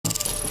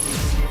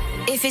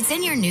If it's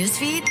in your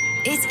newsfeed,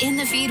 it's in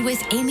the feed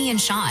with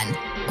Aimee+Shawn.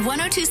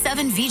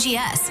 102.7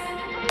 VGS.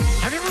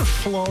 Have you ever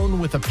flown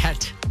with a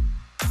pet?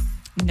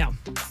 No.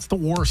 It's the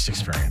worst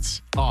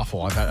experience.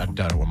 Awful. I've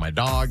done it with my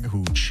dog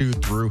who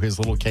chewed through his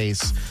little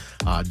case.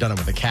 Done it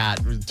with a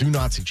cat. Do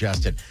not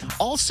suggest it.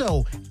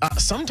 Also,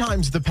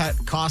 sometimes the pet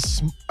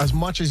costs as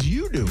much as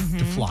you do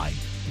to fly.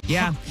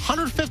 Yeah.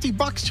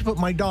 $150 to put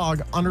my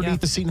dog underneath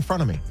the seat in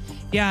front of me.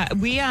 Yeah,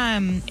 we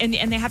and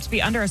they have to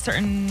be under a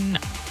certain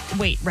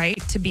weight, right?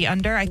 To be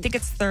under, I think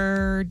it's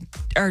 30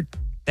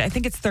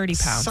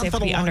 pounds. They have to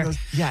be under.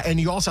 Yeah, and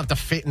you also have to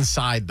fit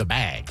inside the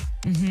bag,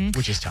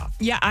 which is tough.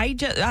 Yeah,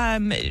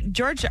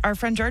 George, our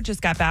friend George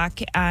just got back,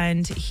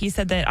 and he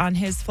said that on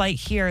his flight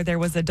here, there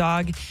was a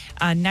dog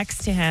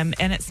next to him,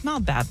 and it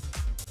smelled bad.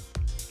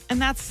 And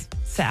that's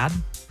sad.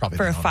 Probably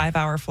for a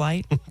 5-hour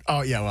flight.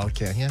 Oh, yeah, well, it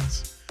can.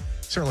 Yes.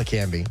 Certainly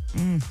can be.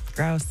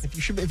 Gross.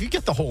 If you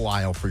get the whole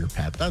aisle for your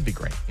pet, that'd be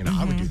great. You know,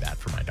 I would do that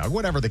for my dog.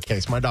 Whatever the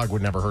case, my dog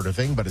would never hurt a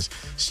thing, but is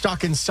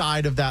stuck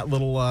inside of that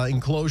little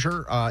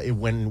enclosure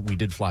when we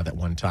did fly that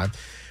one time.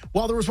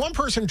 Well, there was one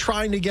person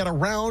trying to get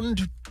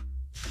around,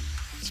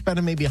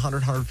 spending maybe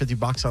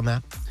 $150 on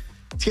that.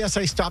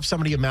 TSA stopped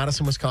somebody in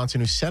Madison,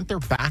 Wisconsin, who sent their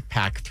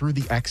backpack through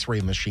the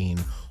X-ray machine,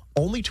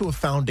 only to have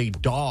found a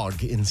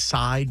dog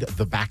inside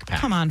the backpack.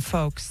 Come on,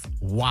 folks.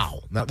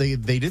 Wow. Now, they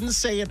didn't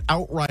say it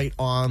outright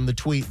on the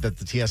tweet that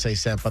the TSA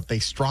sent, but they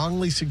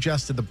strongly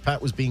suggested the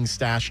pet was being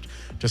stashed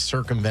to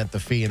circumvent the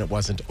fee, and it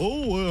wasn't,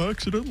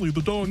 accidentally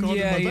the dog got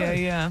in my bag.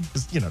 Yeah.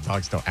 Because,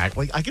 dogs don't act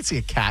like, I could see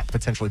a cat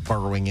potentially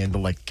burrowing in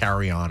to,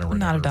 carry on or whatever.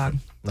 Not a dog.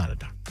 Not a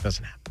dog.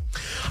 Doesn't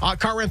happen.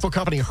 Car rental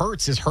company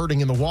Hertz is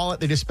hurting in the wallet.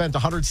 They just spent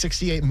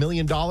 $168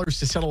 million to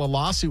settle a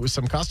lawsuit with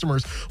some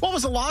customers. What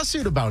was the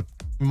lawsuit about,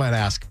 you might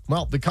ask?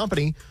 Well, the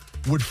company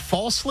would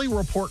falsely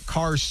report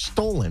cars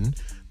stolen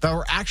that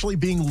were actually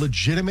being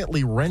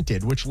legitimately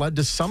rented, which led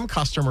to some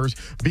customers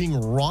being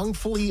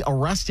wrongfully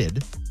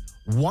arrested.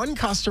 One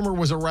customer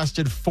was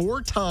arrested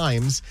 4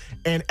 times,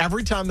 and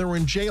every time they were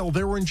in jail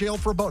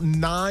for about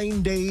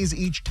 9 days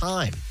each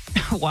time.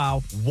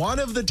 Wow. One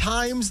of the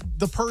times,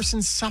 the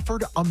person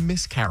suffered a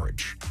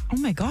miscarriage. Oh,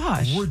 my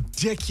gosh.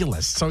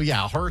 Ridiculous. So,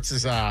 yeah, Hertz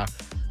is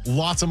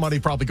lots of money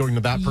probably going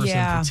to that person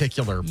in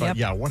particular. But,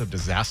 yeah, what a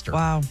disaster.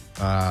 Wow.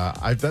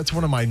 That's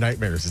one of my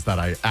nightmares is that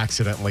I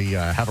accidentally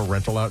have a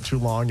rental out too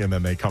long, and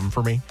then they come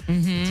for me.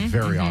 It's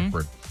very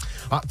awkward.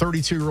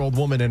 32-year-old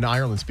woman in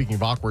Ireland, speaking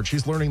of awkward,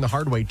 she's learning the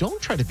hard way. Don't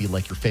try to be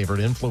like your favorite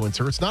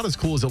influencer. It's not as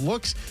cool as it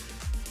looks.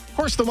 Of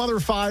course, the mother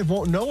of 5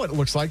 won't know what it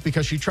looks like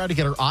because she tried to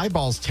get her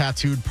eyeballs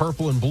tattooed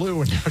purple and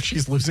blue, and now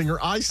she's losing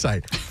her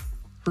eyesight.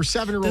 Her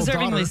 7-year-old daughter.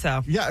 Deservingly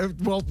so. Yeah,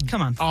 well,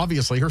 come on.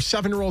 Obviously, her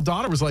 7-year-old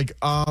daughter was like,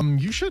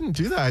 you shouldn't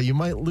do that. You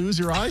might lose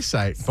your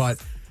eyesight.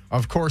 But,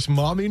 of course,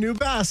 mommy knew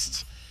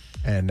best.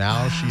 And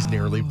now she's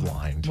nearly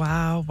blind.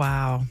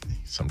 Wow.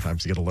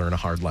 Sometimes you got to learn a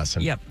hard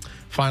lesson. Yep.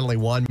 Finally,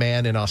 one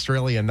man in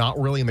Australia, not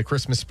really in the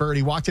Christmas spirit,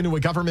 he walked into a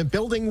government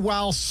building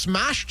while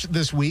smashed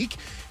this week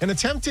and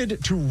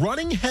attempted to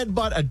running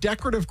headbutt a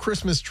decorative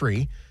Christmas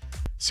tree.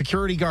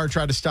 Security guard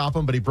tried to stop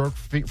him, but he broke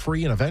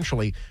free and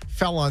eventually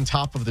fell on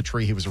top of the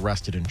tree. He was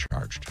arrested and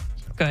charged.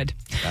 So good.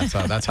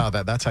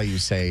 That's how you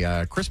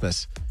say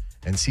Christmas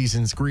and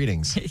season's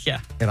greetings.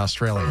 In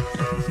Australia.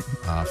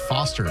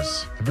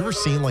 Foster's. Have you ever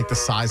seen the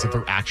size of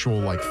their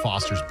actual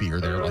Foster's beer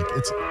there?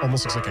 It's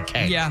almost looks like a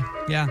keg. Yeah.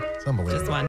 It's unbelievable. Just one.